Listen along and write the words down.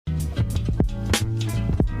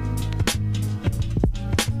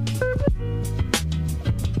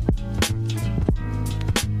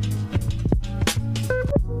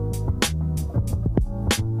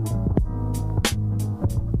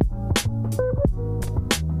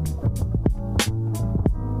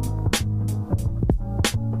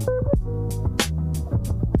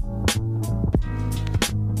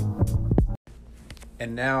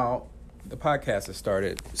and now the podcast has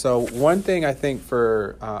started. So one thing I think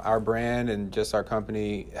for our brand and just our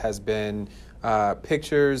company has been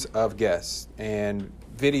pictures of guests and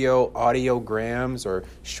video audiograms or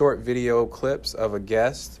short video clips of a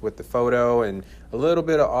guest with the photo and a little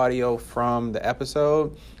bit of audio from the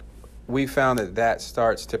episode. We found that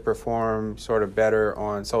starts to perform sort of better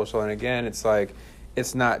on social. And again,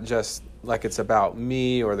 it's not just like it's about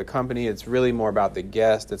me or the company. It's really more about the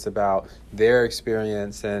guest. It's about their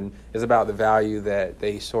experience, and it's about the value that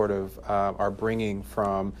they sort of are bringing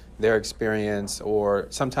from their experience, or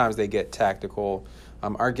sometimes they get tactical.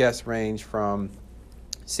 Our guests range from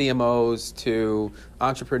CMOs to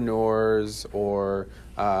entrepreneurs or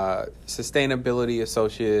sustainability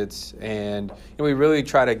associates, and we really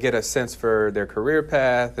try to get a sense for their career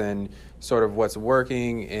path and sort of what's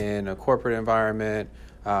working in a corporate environment.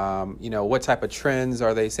 What type of trends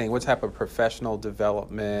are they seeing? What type of professional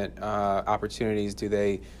development opportunities do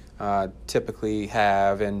they typically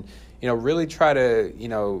have? And, really try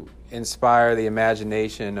to, inspire the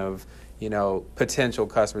imagination of, potential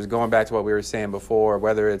customers. Going back to what we were saying before,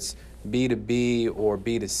 whether it's B2B or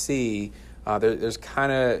B2C, there's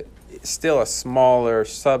kind of still a smaller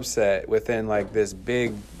subset within like this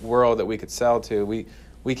big world that we could sell to.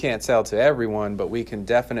 We can't sell to everyone, but we can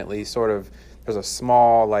definitely sort of, there's a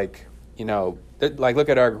small, look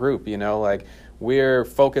at our group, we're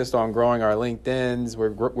focused on growing our LinkedIns.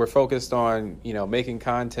 We're focused on, making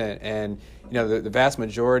content, and, the vast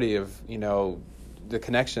majority of, the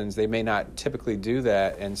connections, they may not typically do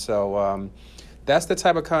that. And so that's the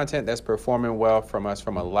type of content that's performing well from us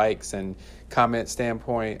from a likes and comment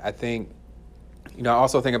standpoint. I think, I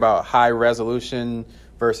also think about high resolution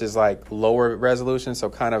versus like lower resolution. So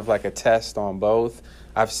kind of like a test on both.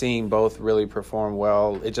 I've seen both really perform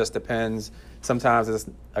well. It just depends. Sometimes it's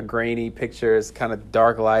a grainy picture. It's kind of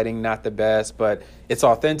dark lighting, not the best, but it's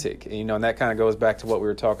authentic. And that kind of goes back to what we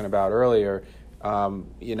were talking about earlier.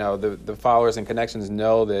 The followers and connections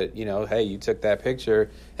know that, hey, you took that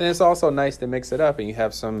picture. And it's also nice to mix it up, and you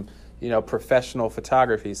have some, professional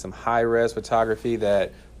photography, some high-res photography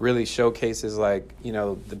that really showcases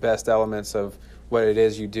the best elements of what it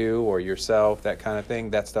is you do or yourself, that kind of thing.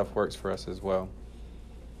 That stuff works for us as well.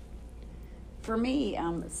 For me,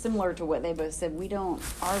 similar to what they both said,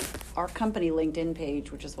 our company LinkedIn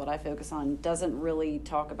page, which is what I focus on, doesn't really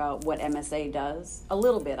talk about what MSA does. A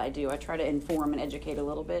little bit I do. I try to inform and educate a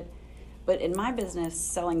little bit. But in my business,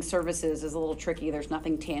 selling services is a little tricky. There's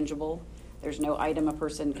nothing tangible. There's no item a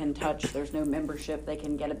person can touch. There's no membership they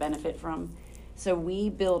can get a benefit from. So we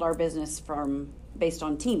build our business based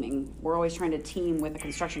on teaming. We're always trying to team with a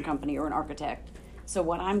construction company or an architect. So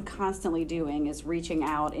what I'm constantly doing is reaching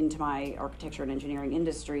out into my architecture and engineering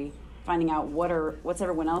industry, finding out what's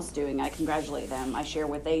everyone else doing. I congratulate them. I share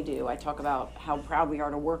what they do. I talk about how proud we are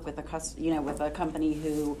to work with with a company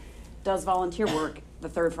who does volunteer work the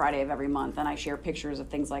third Friday of every month, and I share pictures of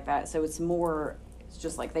things like that. So it's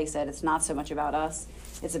just like they said, it's not so much about us.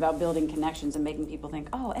 It's about building connections and making people think,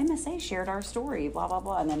 oh, MSA shared our story, blah, blah,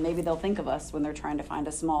 blah. And then maybe they'll think of us when they're trying to find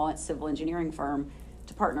a small civil engineering firm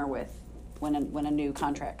to partner with when a new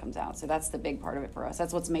contract comes out. So that's the big part of it for us.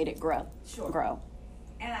 That's what's made it grow. Sure.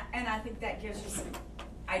 And I think that gives you some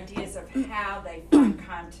ideas of how they find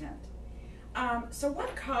content. So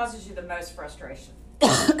what causes you the most frustration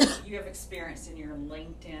you have experienced in your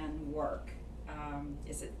LinkedIn work?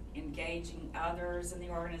 Is it engaging others in the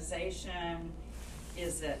organization?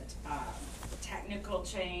 Is it technical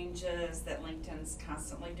changes that LinkedIn's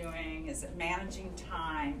constantly doing? Is it managing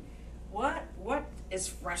time? What is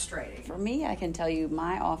frustrating? For me, I can tell you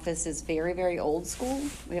my office is very, very old school.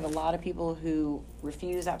 We have a lot of people who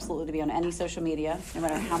refuse absolutely to be on any social media, no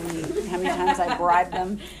matter how many times I bribe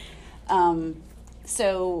them.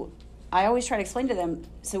 So I always try to explain to them,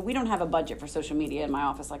 so we don't have a budget for social media in my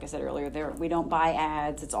office, like I said earlier. We don't buy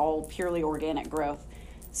ads. It's all purely organic growth.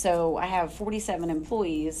 So I have 47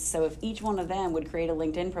 employees, so if each one of them would create a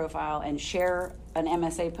LinkedIn profile and share an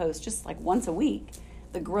MSA post just like once a week,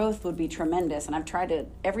 the growth would be tremendous. And I've tried to,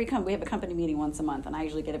 we have a company meeting once a month, and I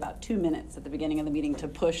usually get about 2 minutes at the beginning of the meeting to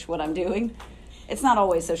push what I'm doing. It's not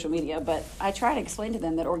always social media, but I try to explain to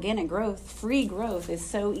them that organic growth, free growth, is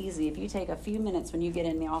so easy. If you take a few minutes when you get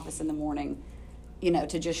in the office in the morning,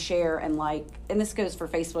 to just share and and this goes for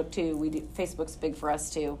Facebook too. Facebook's big for us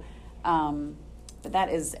too. But that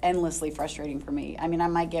is endlessly frustrating for me. I mean, I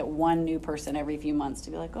might get one new person every few months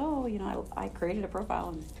to be like, oh, I created a profile,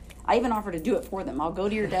 and I even offer to do it for them. I'll go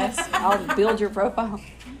to your desk, I'll build your profile.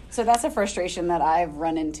 So that's a frustration that I've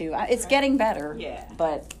run into. It's getting better,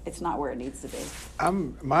 but it's not where it needs to be.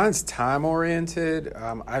 Mine's time oriented.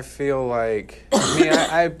 I feel like,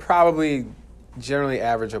 I probably generally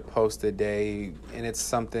average a post a day, and it's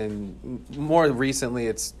something more recently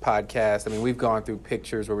it's podcast. I mean, we've gone through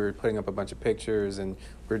pictures where we were putting up a bunch of pictures, and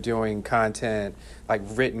we're doing content, like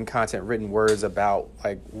written content, written words about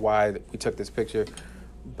like why we took this picture.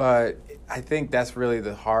 But I think that's really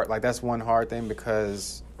that's one hard thing,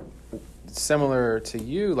 because similar to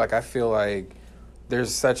you, like I feel like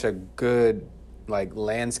there's such a good like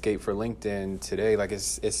landscape for LinkedIn today. Like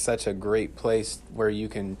it's such a great place where you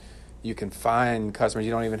can find customers.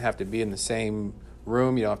 You don't even have to be in the same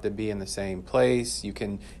room. You don't have to be in the same place. It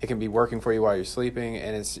can be working for you while you're sleeping,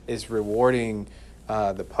 and it's rewarding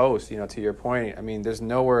the post. To your point, I mean, there's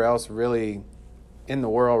nowhere else really in the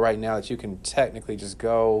world right now that you can technically just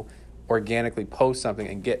go organically post something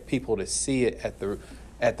and get people to see it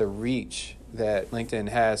at the reach that LinkedIn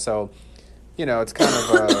has. So, it's kind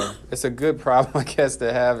of it's a good problem, I guess,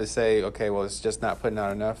 to have, to say, okay, well, it's just not putting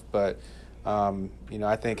out enough. But,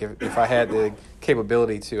 I think if I had the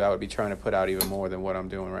capability to, I would be trying to put out even more than what I'm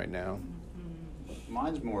doing right now.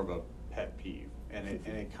 Mine's more of a pet peeve, and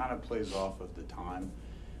it kind of plays off of the time,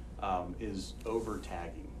 is over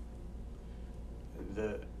tagging.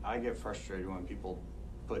 I get frustrated when people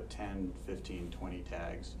put 10, 15, 20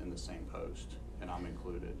 tags in the same post, and I'm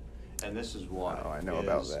included. And this is why. Oh, I know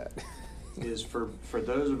about that. Is for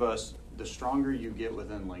those of us, the stronger you get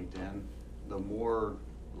within LinkedIn, the more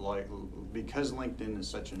because LinkedIn is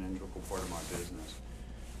such an integral part of my business,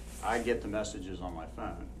 I get the messages on my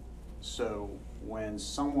phone. So when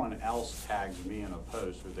someone else tags me in a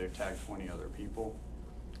post, or they've tagged 20 other people,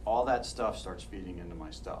 all that stuff starts feeding into my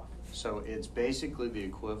stuff. So it's basically the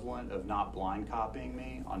equivalent of not blind copying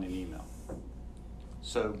me on an email.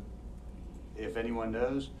 So if anyone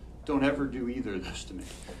knows, don't ever do either of those to me.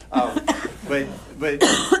 But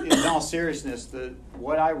in all seriousness,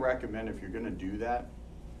 what I recommend if you're going to do that,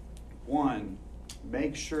 one,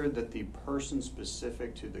 make sure that the person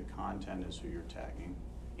specific to the content is who you're tagging,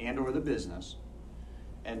 and or the business.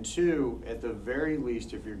 And two, at the very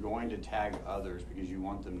least, if you're going to tag others because you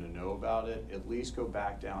want them to know about it, at least go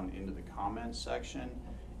back down into the comments section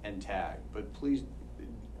and tag. But please,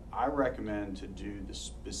 I recommend to do the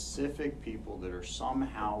specific people that are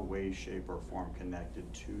somehow, way, shape, or form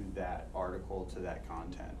connected to that article, to that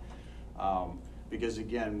content. Because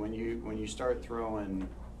again, when you start throwing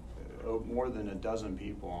more than a dozen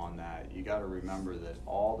people on that, you got to remember that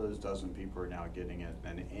all those dozen people are now getting it,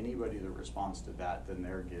 and anybody that responds to that, then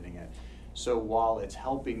they're getting it. So while it's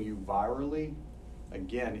helping you virally,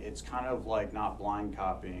 again, it's kind of like not blind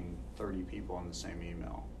copying 30 people on the same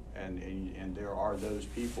email. And there are those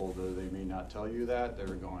people, though they may not tell you that, they're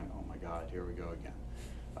going, oh my God, here we go again.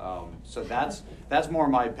 So that's more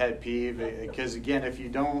my pet peeve, because again, if you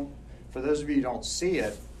don't, for those of you who don't see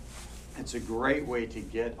it, it's a great way to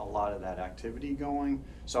get a lot of that activity going.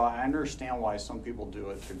 So I understand why some people do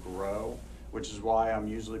it to grow, which is why I'm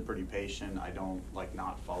usually pretty patient. I don't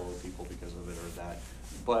not follow people because of it or that.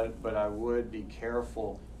 But I would be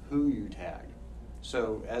careful who you tag.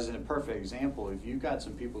 So as a perfect example, if you've got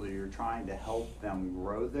some people that you're trying to help them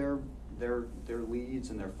grow their leads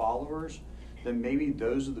and their followers, then maybe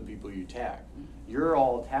those are the people you tag. You're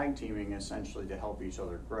all tag teaming essentially to help each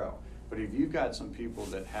other grow. But if you've got some people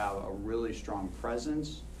that have a really strong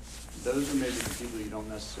presence, those are maybe the people you don't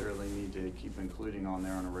necessarily need to keep including on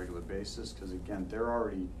there on a regular basis, because again, they're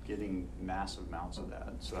already getting massive amounts of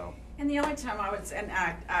that. So. And the only time I would say, and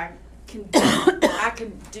I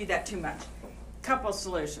can do that too much. Couple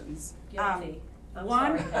solutions. Guilty.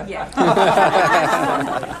 One, sorry.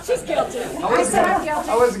 Yeah. She's guilty. I said I'm guilty.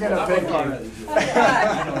 I wasn't going to pick on it.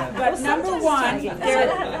 But number one,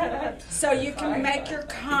 so you can make your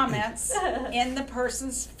comments in the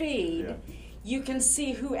person's feed. Yeah. You can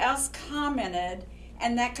see who else commented,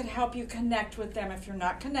 and that could help you connect with them. If you're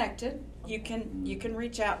not connected, you can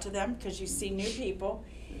reach out to them because you see new people.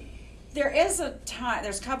 There's a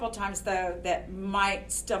couple times though that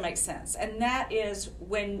might still make sense, and that is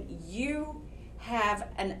when you have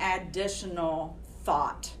an additional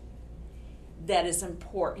thought that is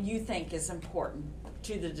important, you think is important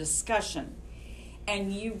to the discussion,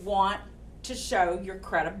 and you want to show your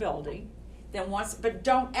credibility, but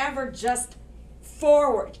don't ever just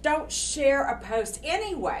don't share a post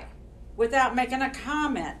anyway without making a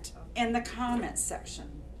comment in the comment section.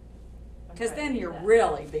 Because then you're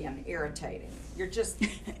really being irritating. You're just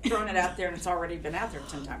throwing it out there and it's already been out there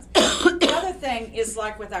 10 times. The other thing is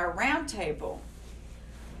like with our round table,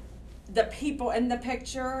 the people in the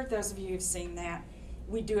picture, those of you who've seen that,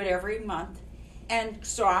 we do it every month. And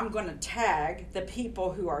so I'm going to tag the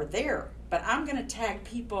people who are there, but I'm going to tag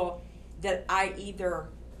people that I either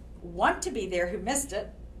want to be there who missed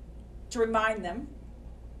it to remind them,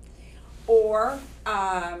 or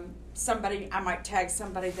somebody, I might tag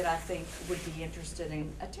somebody that I think would be interested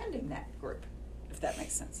in attending that group, if that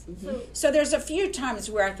makes sense. So there's a few times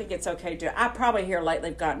where I think it's okay to. I probably here lately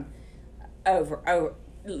have gotten over a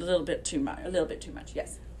little bit too much.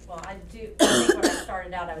 Yes. Well, I think when I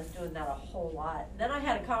started out, I was doing that a whole lot. Then I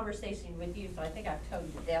had a conversation with you, so I think I've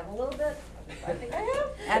toned it down a little bit. I think I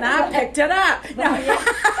have. And I picked it up. No.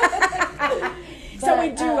 So we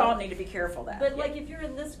But, do all need to be careful of that. But like if you're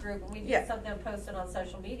in this group and we do Yeah. something posted on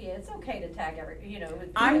social media, it's okay to tag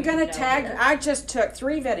I'm going to know, tag, here. I just took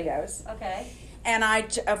 3 videos, Okay. and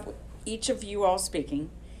of each of you all speaking,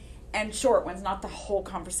 and short ones, not the whole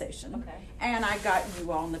conversation. Okay. And I got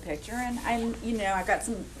you all in the picture, and I got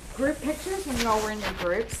some group pictures when you all were in your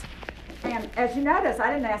groups. And as you notice, I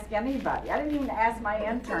didn't ask anybody. I didn't even ask my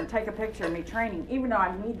intern to take a picture of me training, even though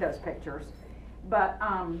I need those pictures. But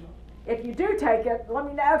if you do take it, let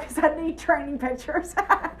me know because I need training pictures.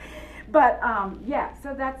 But yeah,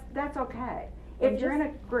 so that's okay. If you're in a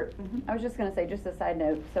group, I was just going to say, just a side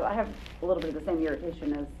note, so I have a little bit of the same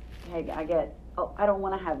irritation as Peg. I don't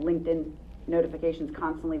want to have LinkedIn notifications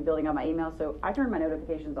constantly building on my email, so I turn my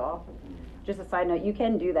notifications off. Just a side note, you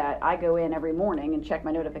can do that. I go in every morning and check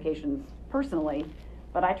my notifications personally,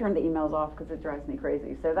 but I turn the emails off because it drives me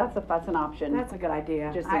crazy. So that's an option. That's a good idea.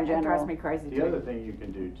 Just in It general. drives me crazy The too. other thing you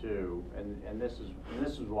can do too, and this is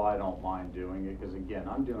why I don't mind doing it, because again,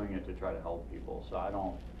 I'm doing it to try to help people. So I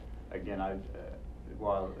don't, again, I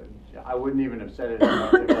wouldn't even have said it if I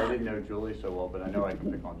didn't know Julie so well, but I know I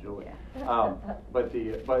can pick on Julie. But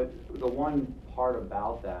the one part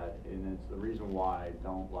about that, and it's the reason why I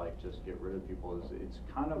don't like just get rid of people, is it's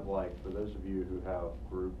kind of like for those of you who have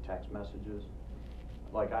group text messages.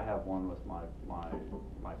 Like I have one with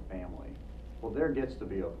my family. Well, there gets to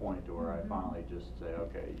be a point to where I finally just say,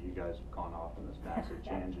 okay, you guys have gone off on this massive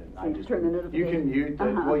tangent. So you turn the You can notification- mute the,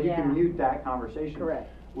 Uh-huh. well, you Yeah. can mute that conversation. Correct.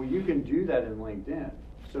 Well, you can do that in LinkedIn.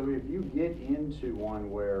 So if you get into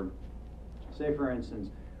one where, say for instance,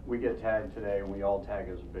 we get tagged today and we all tag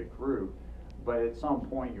as a big group, but at some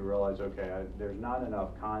point you realize, okay, there's not enough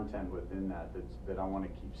content within that I want to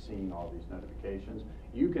keep seeing all these notifications.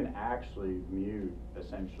 You can actually mute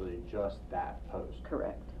essentially just that post.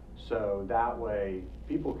 Correct. So that way,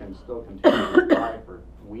 people can still continue to reply for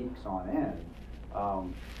weeks on end,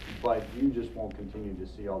 but you just won't continue to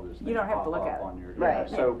see all those things You don't have pop to look up at it. on your. Right,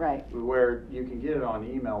 Yeah, so right. where you can get it on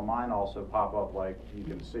email, mine also pop up like you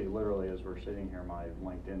can see literally as we're sitting here, my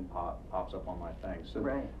LinkedIn pops up on my thing. So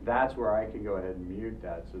Right. that's where I can go ahead and mute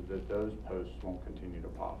that so that those posts won't continue to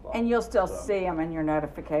pop up. And you'll still So- see them in your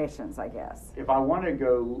notifications, I guess. If I want to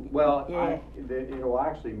go, well, Yeah. it'll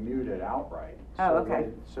actually mute it outright. Oh, so okay.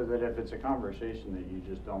 so that if it's a conversation that you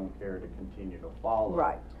just don't care to continue to follow.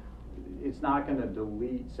 Right. It's not going to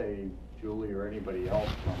delete, say, Julie or anybody else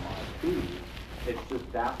from my feed. It's just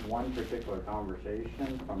that one particular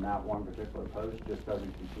conversation from that one particular post just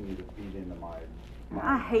doesn't continue to feed into my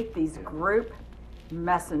I hate these group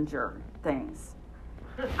messenger things.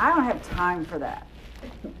 I don't have time for that.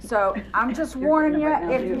 So I'm just warning you, Right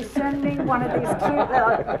now, if too. you send me one of these cute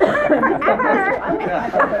little,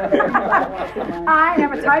 I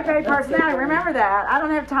am a type A personality, remember that. I don't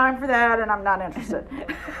have time for that and I'm not interested.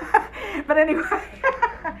 But anyway,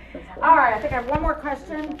 all right, I think I have one more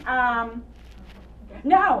question.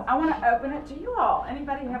 No, I want to open it to you all.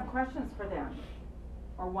 Anybody have questions for them?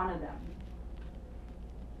 Or one of them?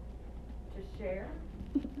 To share?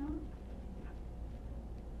 You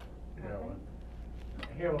know,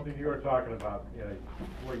 Hamilton, you were talking about,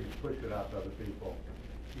 where you push it out to other people.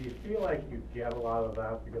 Do you feel like you get a lot of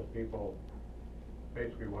that because people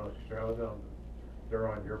basically want to show them they're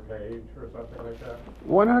on your page or something like that?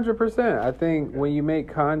 100%. I think when you make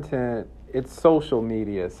content, it's social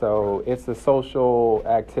media, so it's a social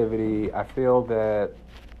activity. I feel that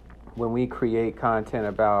when we create content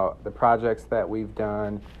about the projects that we've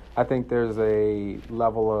done, I think there's a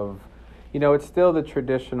level of, it's still the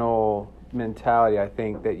traditional mentality, I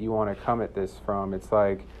think, that you want to come at this from. It's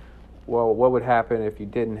like, well, what would happen if you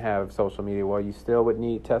didn't have social media? Well, you still would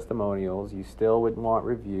need testimonials. You still would want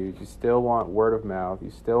reviews. You still want word of mouth. You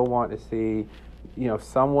still want to see,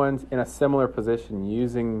 someone's in a similar position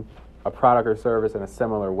using a product or service in a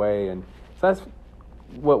similar way. And so that's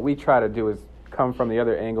what we try to do, is come from the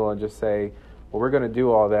other angle and just say, well, we're going to do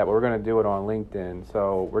all that, but we're going to do it on LinkedIn.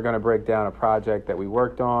 So we're going to break down a project that we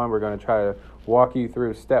worked on. We're going to try to walk you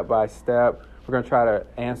through step by step. We're going to try to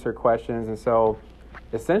answer questions. And so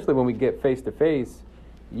essentially when we get face to face,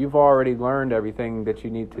 you've already learned everything that you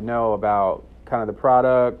need to know about kind of the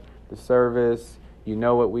product, the service, you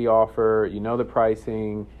know what we offer, you know the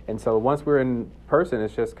pricing. And so once we're in person,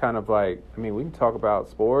 it's just kind of like, I mean, we can talk about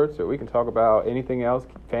sports or we can talk about anything else,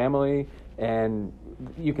 family, and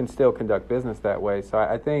you can still conduct business that way. So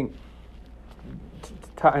I think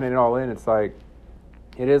tying it all in, it's like,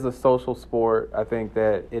 it is a social sport. I think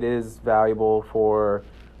that it is valuable for,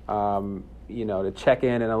 to check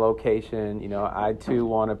in a location. I too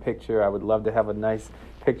want a picture. I would love to have a nice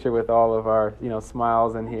picture with all of our,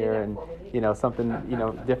 smiles in here, and, something,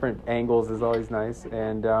 different angles is always nice.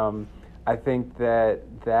 And I think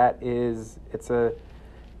that is,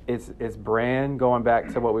 it's brand, going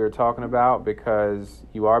back to what we were talking about, because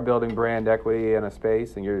you are building brand equity in a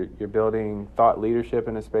space, and you're building thought leadership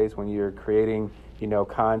in a space when you're creating,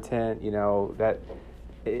 content, that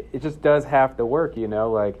it just does have to work,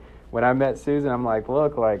 like when I met Susan, I'm like,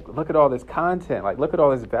 look at all this content, like, look at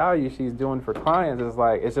all this value she's doing for clients. It's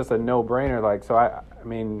like, it's just a no-brainer. Like, so I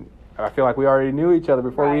feel like we already knew each other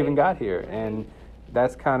before we even got here. And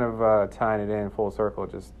that's kind of tying it in full circle,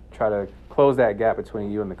 just try to close that gap between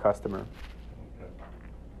you and the customer.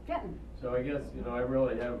 Getting. So I guess, I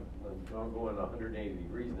really have, I'm going 180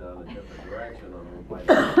 degrees now in a different direction on my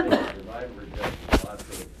because I've rejected lots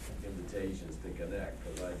of invitations to connect,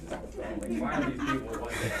 because I just, I'm like, why are these people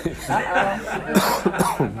wanting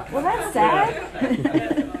Well, that's sad.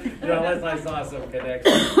 Unless I saw some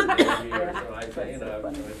connection, maybe, or so and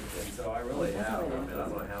so I really have, I don't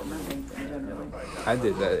know how many I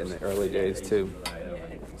did that in the early days too. I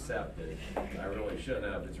haven't accepted. I really shouldn't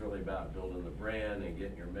have. It's really about building the brand and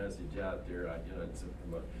getting your message out there.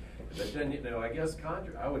 But then, I guess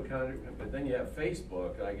but then you have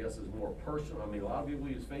Facebook, I guess, is more personal. I mean, a lot of people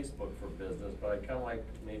use Facebook for business, but I kind of like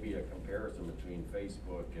maybe a comparison between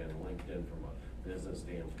Facebook and LinkedIn from a business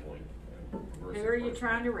standpoint. Who are you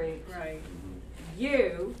trying to reach? Right.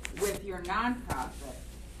 You, with your nonprofit,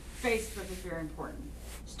 Facebook is very important.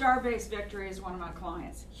 Star-Based Victory is one of my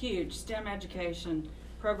clients. Huge STEM education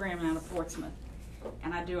program out of Portsmouth.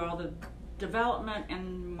 And I do all the development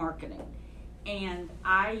and marketing. And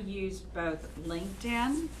I use both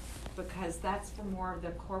LinkedIn, because that's for more of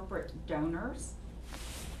the corporate donors.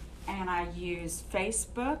 And I use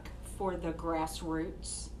Facebook for the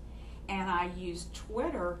grassroots. And I use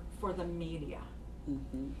Twitter for the media.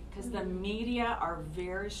 Because the media are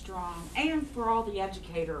very strong. And for all the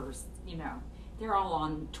educators, they're all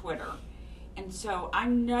on Twitter. And so I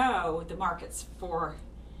know the markets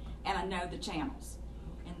and I know the channels.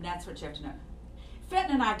 And that's what you have to know.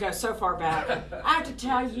 Fenton and I go so far back. I have to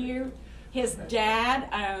tell you, his dad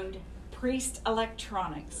owned Priest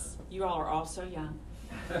Electronics. You all are all so young.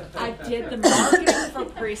 I did the marketing for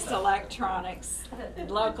Priest Electronics,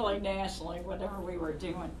 locally, nationally, whatever we were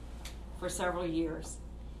doing, for several years.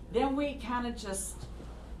 Then we kind of just,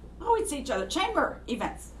 we'd see each other. Chamber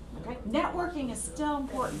events. Okay? Networking is still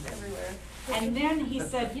important. Everywhere. And then he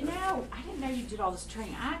said, I didn't know you did all this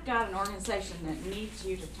training. I've got an organization that needs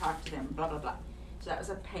you to talk to them, blah, blah, blah. So that was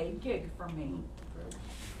a paid gig for me.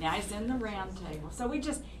 Now he's in the round table. So we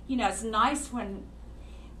just, it's nice when,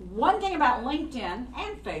 one thing about LinkedIn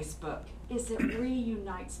and Facebook is it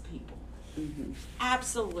reunites people.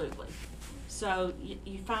 Absolutely. So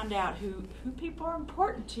you find out who people are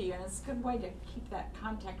important to you, and it's a good way to keep that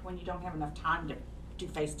contact when you don't have enough time to do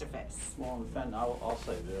face-to-face. Well, Fenton, I'll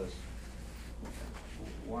say this.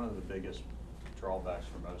 One of the biggest drawbacks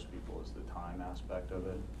for most people is the time aspect of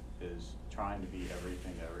it, is trying to be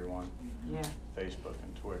everything to everyone. Yeah. Facebook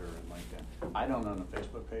and Twitter and LinkedIn. I don't own a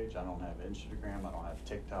Facebook page. I don't have Instagram. I don't have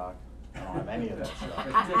TikTok. I don't have any of that stuff.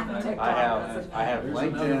 I have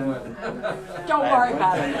LinkedIn. Don't worry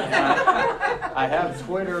about it. I have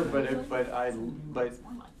Twitter,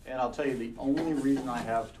 and I'll tell you, the only reason I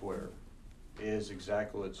have Twitter is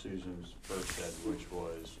exactly what Susan's first said, which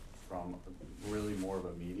was from really more of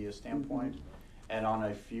a media standpoint. And on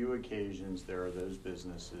a few occasions, there are those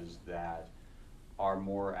businesses that are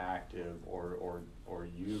more active or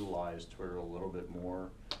utilize Twitter a little bit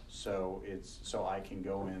more. So I can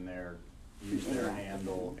go in there, use their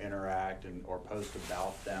handle, interact, or post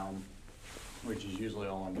about them, which is usually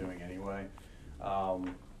all I'm doing anyway.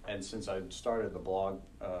 And since I started the blog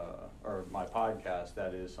or my podcast,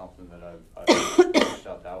 that is something that I've pushed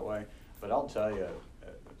out that way. But I'll tell you,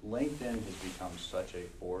 LinkedIn has become such a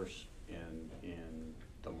force in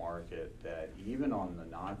the market that even on the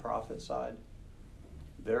nonprofit side,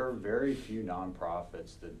 there are very few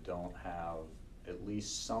nonprofits that don't have at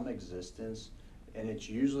least some existence, and it's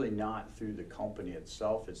usually not through the company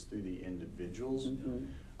itself, it's through the individuals.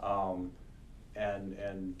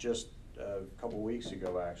 And just a couple weeks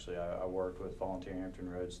ago, actually, I worked with Volunteer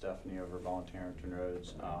Hampton Roads, Stephanie over at Volunteer Hampton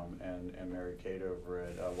Roads, and Mary Kate over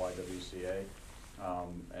at YWCA.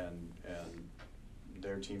 and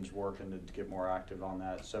their team's working to get more active on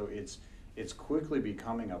that. So it's quickly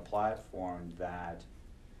becoming a platform that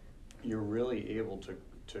you're really able to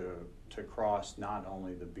cross not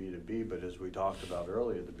only the B2B, but as we talked about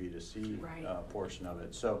earlier, the B2C portion of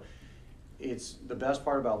it. So it's the best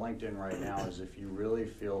part about LinkedIn right now is if you really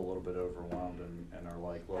feel a little bit overwhelmed and are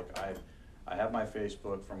like, look, I have my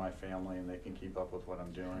Facebook for my family and they can keep up with what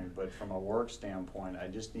I'm doing, but from a work standpoint, I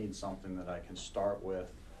just need something that I can start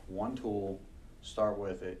with, one tool, start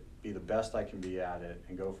with it, be the best I can be at it,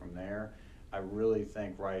 and go from there. I really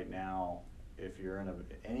think right now, if you're in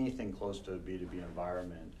anything close to a B2B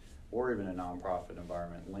environment or even a nonprofit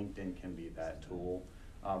environment, LinkedIn can be that tool.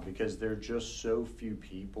 Because there are just so few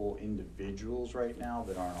people, individuals right now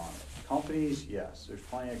that aren't on it. Companies, yes, there's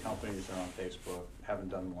plenty of companies that are on Facebook, haven't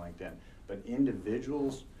done LinkedIn. But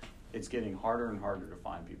individuals, it's getting harder and harder to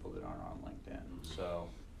find people that aren't on LinkedIn. So,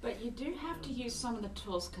 but you do have to use some of the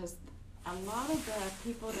tools because a lot of the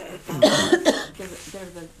people that they're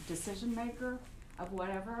the decision maker of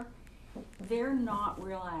whatever, they're not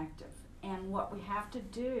real active. And what we have to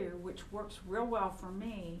do, which works real well for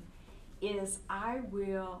me, is I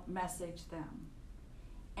will message them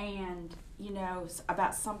and,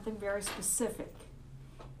 about something very specific.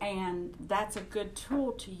 And that's a good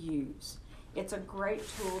tool to use. It's a great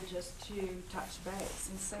tool just to touch base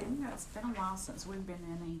and say, it's been a while since we've been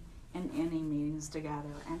in any meetings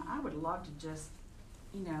together. And I would love to just,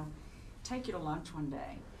 take you to lunch one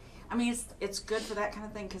day. I mean, it's good for that kind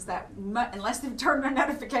of thing because unless they've turned their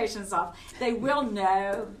notifications off, they will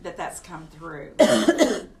know that that's come through.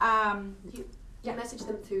 You message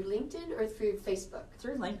them through LinkedIn or through Facebook?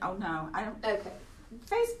 Through LinkedIn. Oh, no. I don't. Okay.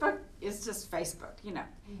 Facebook is just Facebook,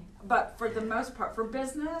 But for the most part, for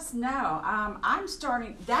business, no.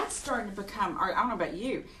 That's starting to become, I don't know about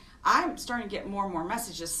you, I'm starting to get more and more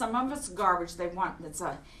messages. Some of it's garbage they want.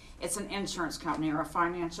 It's an insurance company or a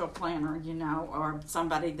financial planner, or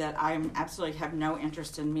somebody that I absolutely have no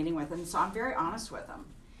interest in meeting with. And so I'm very honest with them.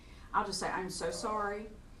 I'll just say, I'm so sorry.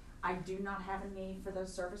 I do not have a need for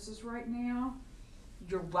those services right now.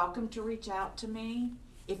 You're welcome to reach out to me.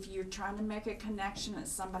 If you're trying to make a connection with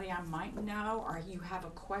somebody I might know, or you have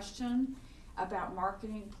a question about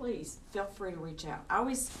marketing, please feel free to reach out. I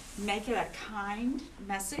always make it a kind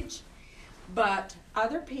message, but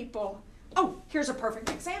other people... Oh, here's a perfect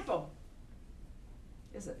example.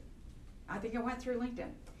 Is it? I think I went through LinkedIn.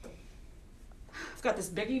 I've got this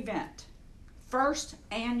big event. First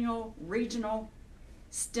annual regional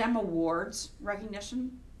STEM Awards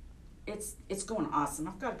recognition. It's going awesome.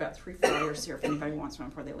 I've got about 3 flyers here if anybody wants one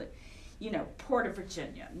before they leave. Port of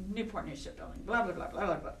Virginia, Newport News Shipbuilding, blah, blah, blah, blah,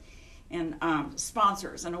 blah, blah. And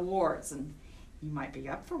sponsors and awards, and you might be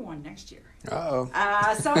up for one next year. Uh-oh.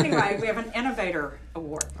 So anyway, we have an Innovator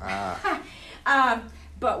Award.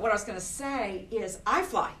 But what I was going to say is I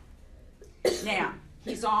fly. Now,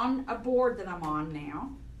 he's on a board that I'm on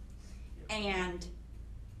now.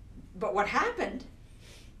 But what happened,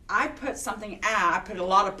 I put something out. I put a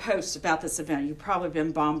lot of posts about this event. You've probably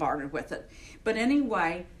been bombarded with it. But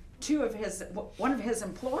anyway, one of his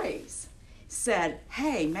employees said,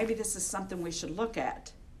 hey, maybe this is something we should look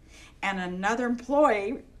at. And another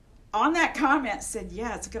employee on that comment said,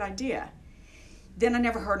 yeah, it's a good idea. Then I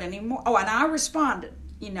never heard any more. Oh, and I responded,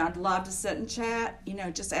 I'd love to sit and chat,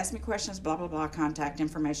 just ask me questions, blah, blah, blah, contact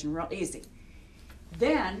information, real easy.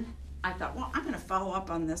 Then I thought, well, I'm going to follow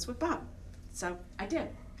up on this with Bob. So I did.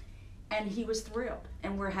 And he was thrilled.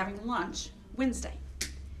 And we're having lunch Wednesday.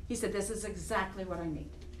 He said, this is exactly what I need.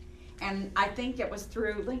 And I think it was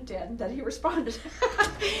through LinkedIn that he responded.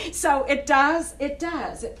 So it does. It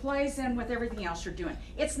plays in with everything else you're doing.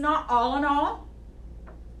 It's not all in all,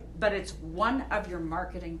 but it's one of your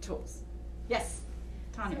marketing tools. Yes,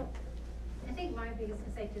 Tanya. So, I think my biggest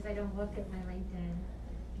mistake is I don't look at my LinkedIn.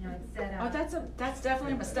 It's set up. Oh, that's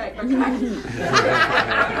definitely a mistake. I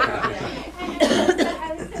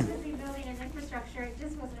was so busy building an infrastructure, it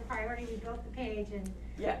just wasn't a priority. We built the page and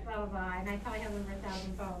blah, blah, blah, and I probably have over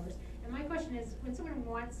 1,000 followers. And my question is, when someone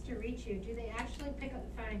wants to reach you, do they actually pick up the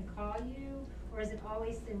phone and call you, or is it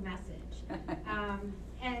always through message?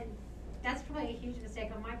 And that's probably a huge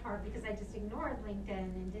mistake on my part because I just ignored LinkedIn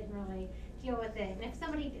and didn't really deal with it. And if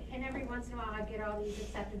somebody, and every once in a while I get all these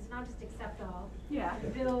acceptance, and I'll just accept all. Yeah.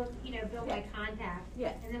 Build my contact.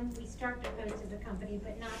 Yeah. And then we start to post as a company,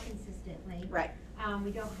 but not consistently. Right.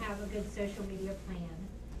 We don't have a good social media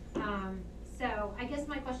plan. So I guess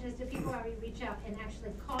my question is, do people already reach out and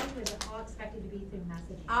actually call you, or is it all expected to be through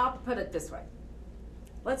messaging? I'll put it this way.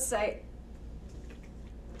 Let's say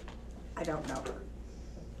I don't know her.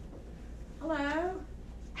 Hello?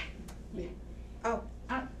 Oh,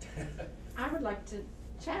 I would like to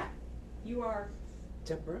chat. You are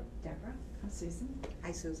Deborah. Deborah. I'm Susan.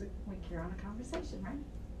 Hi, Susan. We carry on a conversation, right?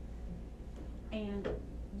 And,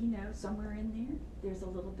 you know, somewhere in there, there's a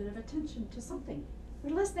little bit of attention to something.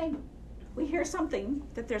 We're listening. We hear something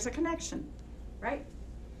that there's a connection, right?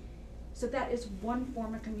 So that is one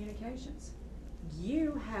form of communications.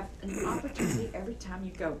 You have an opportunity every time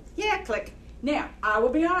you go, yeah, click. Now, I will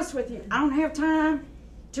be honest with you. I don't have time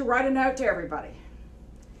to write a note to everybody.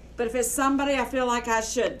 But if it's somebody I feel like I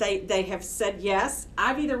should, they have said yes.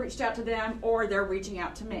 I've either reached out to them or they're reaching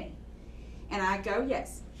out to me. And I go,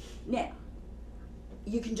 yes. Now,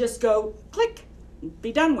 you can just go click,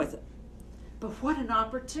 be done with it. But what an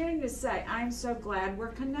opportunity to say, I'm so glad we're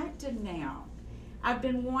connected now. I've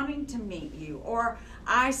been wanting to meet you. Or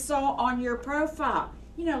I saw on your profile.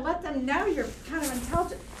 You know, let them know you're kind of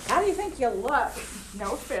intelligent. How do you think you look?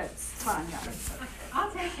 No offense, Tanya.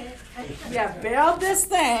 I'll take it. You build this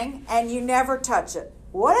thing and you never touch it.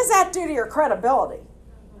 What does that do to your credibility?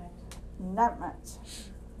 Not much.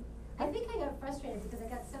 I think I got frustrated because I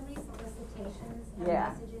got so many solicitations and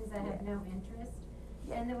Yeah. messages that have no interest.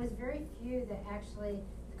 And there was very few that actually,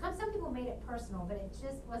 some people made it personal, but it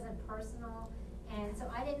just wasn't personal. And so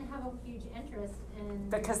I didn't have a huge interest in.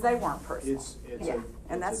 Because they weren't personal. It's Yeah.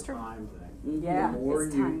 a, And that's it's a true. time thing. Yeah, The more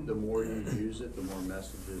it's you time. the more you use it, the more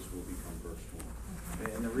messages will become personal.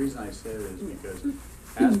 And the reason I say that is because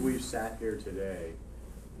as we've sat here today,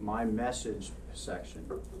 my message section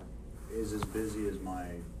is as busy as my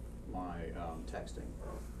texting.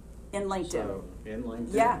 In LinkedIn. So, in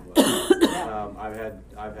LinkedIn. Yeah. I've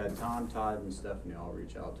had Tom, Todd, and Stephanie all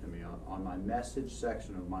reach out to me on my message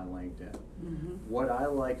section of my LinkedIn. Mm-hmm. What I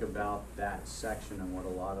like about that section and what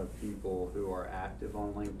a lot of people who are active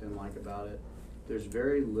on LinkedIn like about it, there's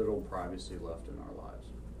very little privacy left in our lives.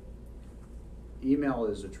 Email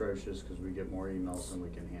is atrocious because we get more emails than we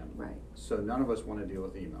can handle. Right. So none of us want to deal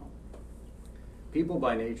with email. People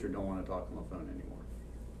by nature don't want to talk on the phone anymore.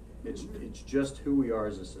 It's just who we are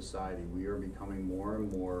as a society. We are becoming more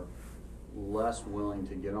and more less willing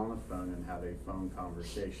to get on the phone and have a phone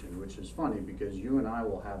conversation, which is funny because you and I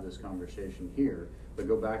will have this conversation here, but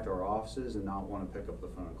go back to our offices and not want to pick up the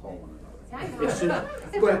phone and call one another. It's just,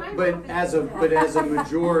 but as a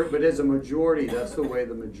majority, that's the way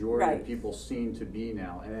the majority Right. of people seem to be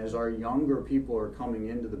now. And as our younger people are coming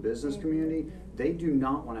into the business community, they do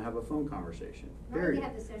not want to have a phone conversation. Period.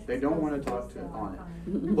 They don't want to talk to on it.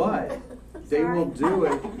 But they will do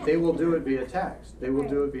it. They will do it via text. They will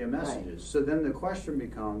do it via messages. So then the question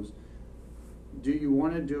becomes, do you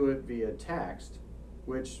want to do it via text?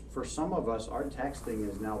 Which for some of us, our texting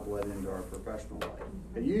is now bled into our professional life.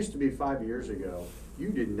 It used to be 5 years ago, you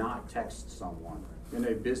did not text someone in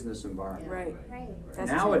a business environment. Right.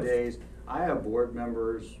 That's Nowadays, I have board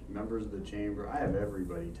members, members of the chamber, I have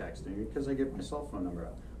everybody texting me because I get my cell phone number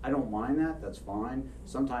out. I don't mind that, that's fine.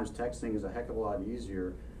 Sometimes texting is a heck of a lot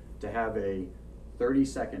easier to have a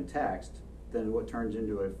 30-second text than what turns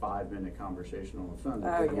into a 5-minute conversation on the phone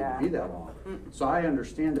that doesn't need to be that long. So I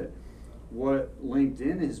understand it. What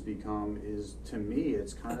LinkedIn has become is, to me,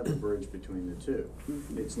 it's kind of a bridge between the two.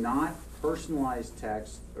 It's not personalized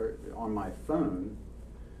text on my phone,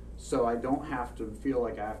 so I don't have to feel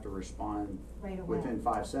like I have to respond within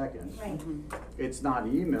 5 seconds. Right. It's not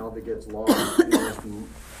email that gets lost in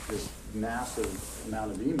this massive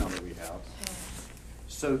amount of email that we have.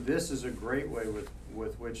 So this is a great way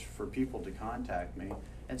with which for people to contact me.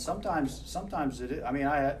 And sometimes it is. I mean,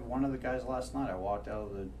 I had one of the guys last night. I walked out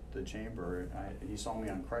of the chamber. He saw me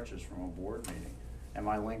on crutches from a board meeting, and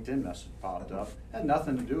my LinkedIn message popped up. It had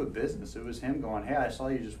nothing to do with business. It was him going, "Hey, I saw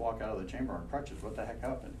you just walk out of the chamber on crutches. What the heck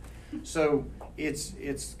happened?" So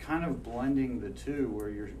it's kind of blending the two,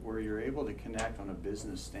 where you're able to connect on a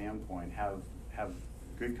business standpoint, have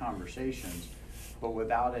good conversations, but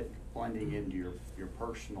without it blending into your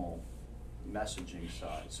personal messaging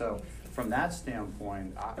side. So from that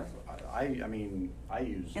standpoint, I mean, I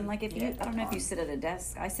use And like if you, I don't know if you sit at a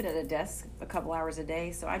desk. I sit at a desk a couple hours a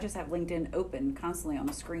day, so I just have LinkedIn open constantly on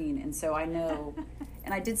the screen, and so I know.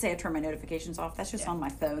 And I did say I turn my notifications off. That's just on my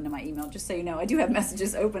phone and my email. Just so you know, I do have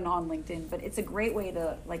messages open on LinkedIn, but it's a great way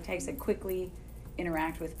to, like Tag said, quickly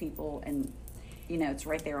interact with people, and you know, it's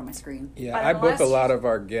right there on my screen. Yeah, I book a lot of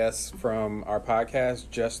our guests from our podcast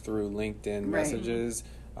just through LinkedIn messages.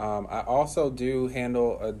 I also do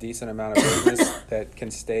handle a decent amount of business that can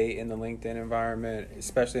stay in the LinkedIn environment,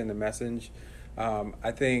 especially in the message.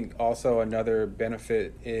 I think also another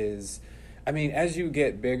benefit is, I mean, as you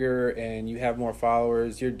get bigger and you have more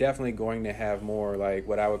followers, you're definitely going to have more like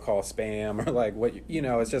what I would call spam, or like what, you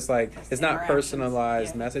know, it's just like, it's not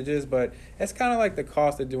personalized messages, but it's kind of like the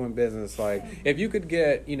cost of doing business. Like if you could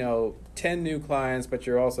get, you know, 10 new clients, but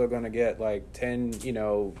you're also going to get like 10,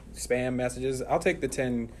 spam messages. I'll take the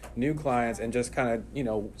 10 new clients and just kind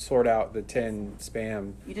of, sort out the 10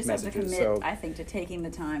 spam You just messages. have to commit, I think, to taking the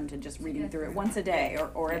time to just reading through it once a day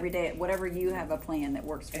or every day, whatever you have a plan that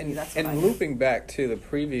works for you. That's what I do. Looping back to the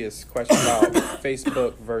previous question about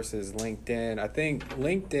Facebook versus LinkedIn, I think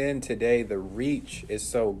LinkedIn today, the reach is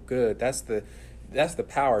so good. That's the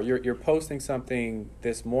power. You're posting something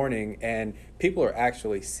this morning and people are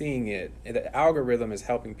actually seeing it. The algorithm is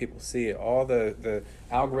helping people see it. All the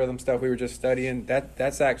algorithm stuff we were just studying,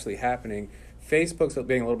 that's actually happening. Facebook's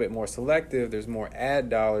being a little bit more selective. There's more ad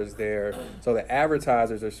dollars there. So the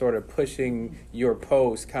advertisers are sort of pushing your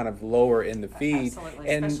post kind of lower in the feed. Absolutely,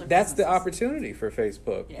 and especially that's the businesses. opportunity for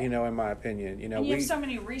Facebook, Yeah. in my opinion. And you have so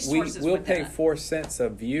many resources We'll within pay it. 4 cents a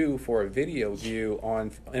view for a video view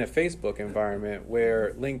in a Facebook environment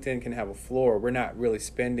where LinkedIn can have a floor. We're not really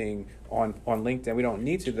spending on LinkedIn. We don't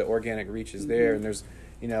need to. The organic reach is there, and there's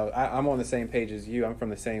I'm on the same page as you. I'm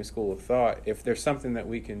from the same school of thought. If there's something that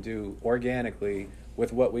we can do organically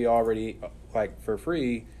with what we already like for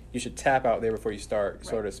free, you should tap out there before you start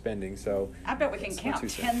sort of spending. So I bet we can that's my count 2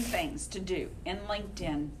 10 cents. things to do in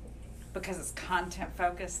LinkedIn because it's content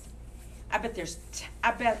focused. I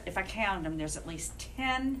bet if I counted them, there's at least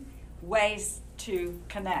 10 ways to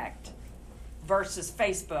connect versus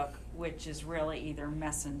Facebook, which is really either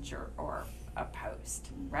Messenger or a post,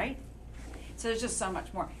 right? So there's just so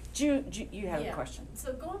much more. You have a question.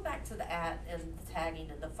 So going back to the and the tagging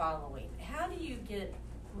and the following, how do you get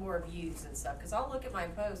more views and stuff? Because I'll look at my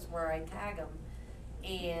posts where I tag them,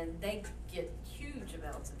 and they get huge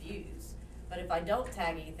amounts of views. But if I don't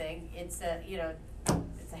tag anything, it's a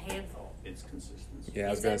handful. It's consistency. Yeah, I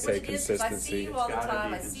was Is going it- to say which it is, 'cause I consistency. see you all the It's gotta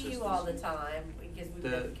time. be I see you all the time because we've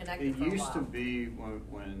been connected It for a while. used to be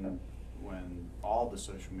when all the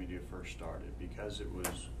social media first started, because it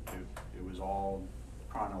was all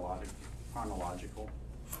chronological.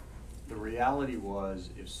 The reality was,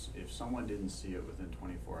 if someone didn't see it within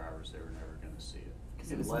 24 hours, they were never going to see it.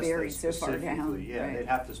 'Cause it was Unless buried they so far down, specifically- Yeah, right. they'd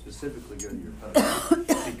have to specifically go to your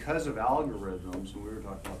post. Because of algorithms, and we were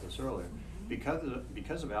talking about this earlier, because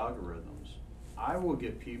of algorithms, I will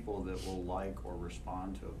get people that will like or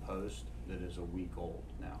respond to a post that is a week old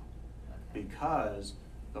now. Because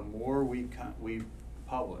the more we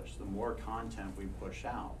publish, the more content we push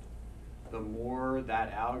out, the more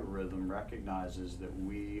that algorithm recognizes that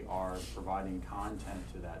we are providing content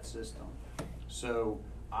to that system. So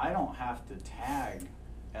I don't have to tag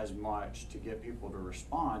as much to get people to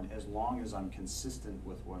respond as long as I'm consistent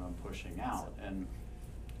with what I'm pushing out. And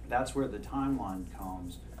that's where the timeline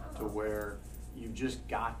comes to where you've just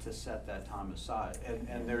got to set that time aside.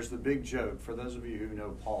 And there's the big joke, for those of you who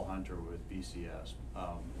know Paul Hunter with BCS,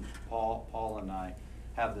 Paul and I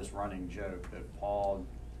have this running joke that Paul,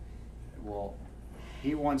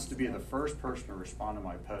 he wants to be the first person to respond to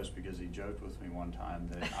my post because he joked with me one time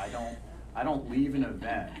that I don't leave an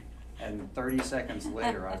event and 30 seconds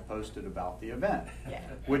later I've posted about the event,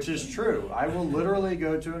 which is true. I will literally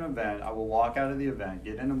go to an event, I will walk out of the event,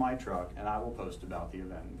 get into my truck, and I will post about the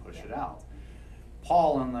event and push it out.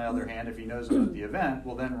 Paul, on the other hand, if he knows about the event,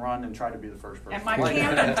 will then run and try to be the first person. And Mike to like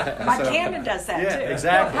it. Camden does that Yeah, too.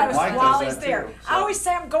 exactly. He'll post Mike while does he's that there. too, I always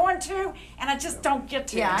say I'm going to, and I just don't get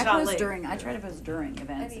to Yeah, I until post leave. during. I try to post during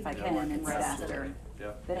events if I can, and right after.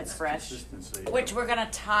 Yep. Then it's fresh. Consistency. Which we're going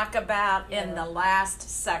to talk about in Yeah. the last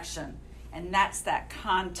section, and that's that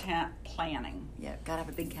content planning. Yeah, gotta have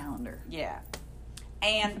a big calendar. Yeah.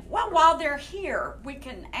 And, well, while they're here, we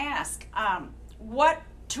can ask, what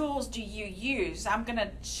tools do you use? I'm going to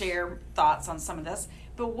share thoughts on some of this,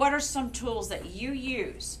 but what are some tools that you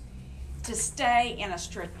use to stay in a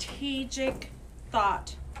strategic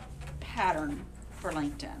thought pattern for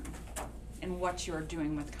LinkedIn and what you're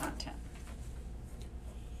doing with content?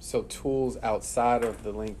 So tools outside of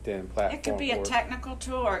the LinkedIn platform. It could be a or- technical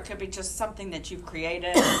tool, or it could be just something that you've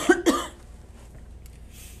created.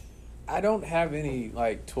 I don't have any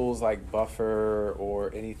like tools like Buffer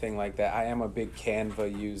or anything like that. I am a big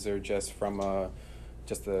Canva user just from a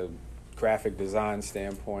graphic design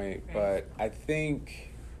standpoint, but I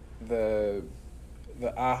think the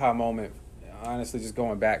aha moment, honestly, just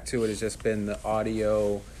going back to it, has just been the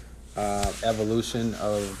audio evolution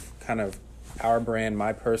of kind of our brand,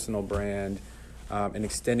 my personal brand, and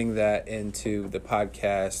extending that into the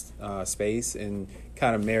podcast space and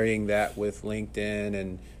kind of marrying that with LinkedIn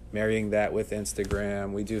and marrying that with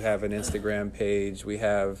Instagram. We do have an Instagram page. We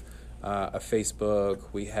have a Facebook.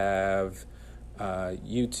 We have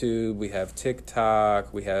YouTube, we have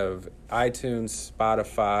TikTok, we have iTunes,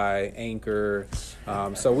 Spotify, Anchor.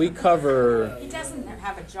 So we cover. He doesn't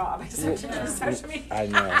have a job except to social media. I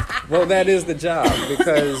know. Well, that is the job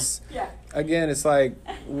because, Yeah. again, it's like,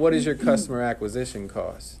 what is your customer acquisition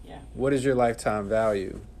cost? Yeah. What is your lifetime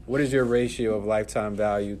value? What is your ratio of lifetime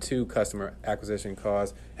value to customer acquisition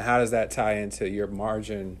cost? And how does that tie into your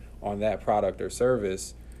margin on that product or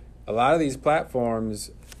service? A lot of these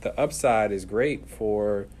platforms, the upside is great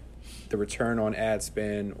for the return on ad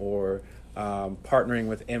spend or partnering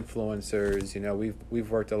with influencers. You know, we've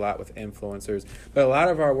worked a lot with influencers, but a lot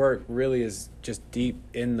of our work really is just deep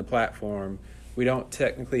in the platform. We don't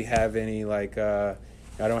technically have any I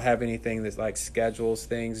don't have anything that's like schedules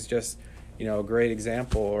things. It's just, you know, a great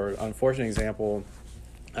example or unfortunate example.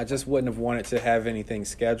 I just wouldn't have wanted to have anything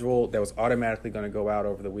scheduled that was automatically going to go out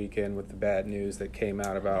over the weekend with the bad news that came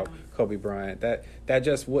out about Kobe Bryant. That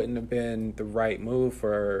just wouldn't have been the right move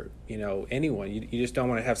for, you know, anyone. You just don't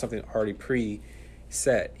want to have something already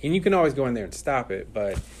pre-set. And you can always go in there and stop it,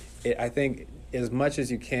 but I think as much as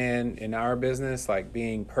you can in our business, like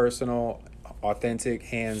being personal, authentic,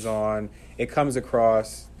 hands-on, it comes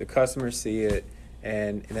across, the customers see it,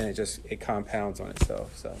 and then it compounds on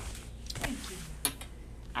itself. So. Thank you.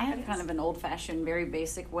 I have kind of an old-fashioned, very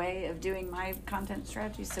basic way of doing my content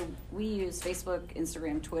strategy. So we use Facebook,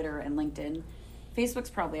 Instagram, Twitter, and LinkedIn. Facebook's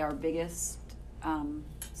probably our biggest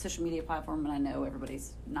social media platform, and I know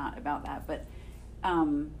everybody's not about that, but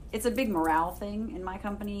it's a big morale thing in my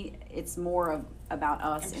company. It's more about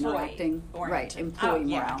us interacting. Right, employee morale.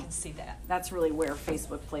 Yeah, I can see that. That's really where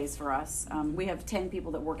Facebook plays for us. We have 10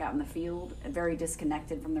 people that work out in the field, very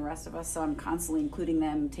disconnected from the rest of us, so I'm constantly including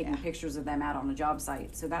them, taking pictures of them out on a job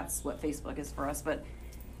site. So that's what Facebook is for us. But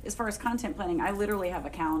as far as content planning, I literally have a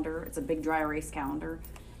calendar. It's a big dry erase calendar.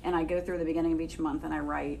 And I go through the beginning of each month and I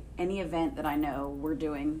write any event that I know we're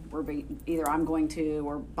doing. Either I'm going to,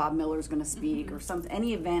 or Bob Miller's going to speak, or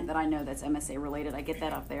any event that I know that's MSA related. I get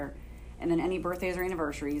that up there. And then any birthdays or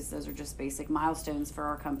anniversaries, those are just basic milestones for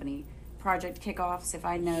our company. Project kickoffs, if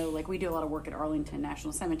I know, like we do a lot of work at Arlington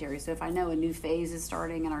National Cemetery, so if I know a new phase is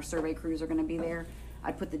starting and our survey crews are going to be there,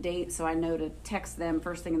 I put the date so I know to text them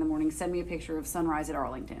first thing in the morning, send me a picture of sunrise at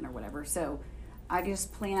Arlington or whatever. So I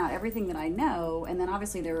just plan out everything that I know, and then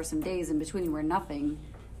obviously there are some days in between where nothing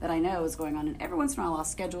that I know is going on, and every once in a while I'll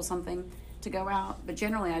schedule something to go out, but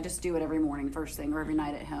generally I just do it every morning, first thing, or every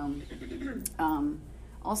night at home.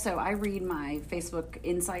 Also, I read my Facebook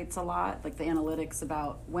insights a lot, like the analytics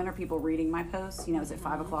about when are people reading my posts. You know, is it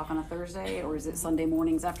 5 o'clock on a Thursday, or is it Sunday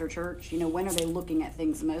mornings after church? You know, when are they looking at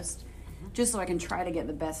things most? Just so I can try to get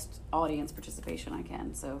the best audience participation I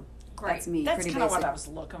can. So Great. That's me. That's kind of what I was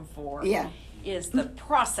looking for. Yeah. Is the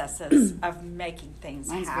processes of making things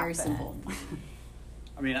Mine's happen. very simple.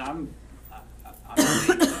 I mean, I'm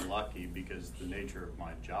really lucky because the nature of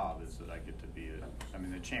my job is that I get to be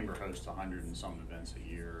the chamber hosts 100 and some events a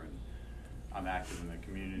year, and I'm active in the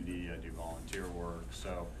community. I do volunteer work.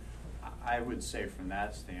 So I would say from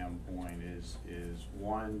that standpoint is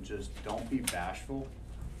one, just don't be bashful.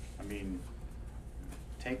 I mean,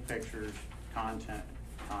 take pictures, content,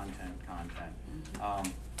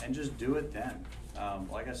 and just do it then.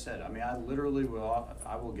 Like I said, I mean, I literally will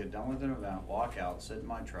get done with an event, walk out, sit in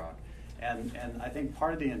my truck, and I think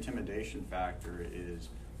part of the intimidation factor is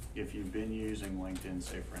if you've been using LinkedIn,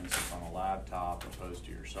 say for instance on a laptop opposed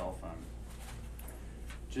to your cell phone,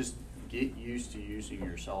 just get used to using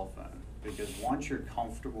your cell phone. Because once you're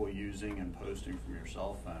comfortable using and posting from your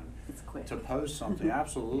cell phone, It's quick. to post something,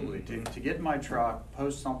 absolutely, to get in my truck,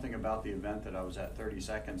 post something about the event that I was at 30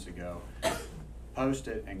 seconds ago, post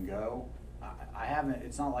it and go. I haven't,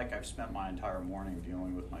 it's not like I've spent my entire morning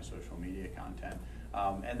dealing with my social media content.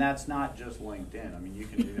 And that's not just LinkedIn. I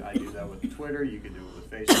mean, I do that with Twitter, you could do it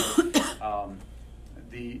with Facebook.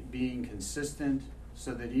 Being consistent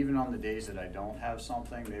so that even on the days that I don't have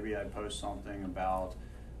something, maybe I post something about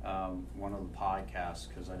one of the podcasts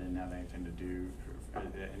because I didn't have anything to do for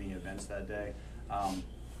any events that day.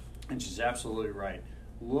 And she's absolutely right.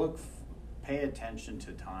 Pay attention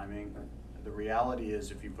to timing. The reality is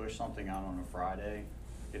if you push something out on a Friday,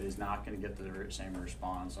 it is not going to get the same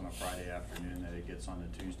response on a Friday afternoon that it gets on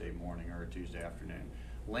a Tuesday morning or a Tuesday afternoon.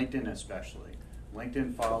 LinkedIn especially.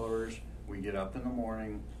 LinkedIn followers, we get up in the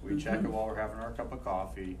morning, we check it while we're having our cup of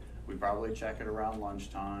coffee, we probably check it around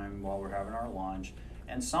lunchtime while we're having our lunch.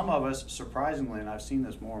 And some of us, surprisingly, and I've seen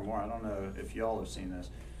this more and more, I don't know if y'all have seen this,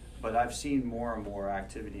 But I've seen more and more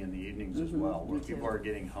activity in the evenings as well, where me too. people are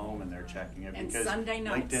getting home and they're checking it And because Sunday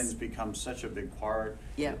nights. LinkedIn's become such a big part.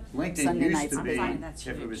 Yeah. LinkedIn Sunday used nights to I'm be, finding that's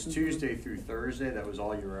if it huge. was Tuesday through Thursday, that was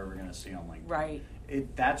all you were ever going to see on LinkedIn. Right.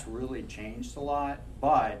 That's really changed a lot,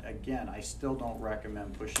 but again, I still don't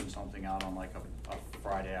recommend pushing something out on like a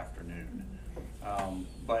Friday afternoon.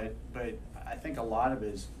 But I think a lot of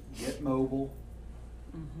it is get mobile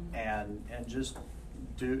and just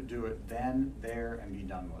do it then, there, and be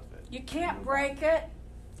done with it. You can't Move break on. it.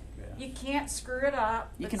 Yeah. You can't screw it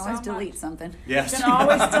up. You but can so always much- delete something. Yes. You can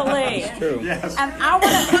always delete. True. Yes. And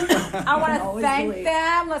I want to always thank delete.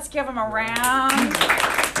 them. Let's give them a round.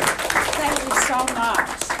 Thank you so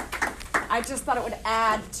much. I just thought it would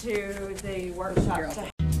add to the workshop to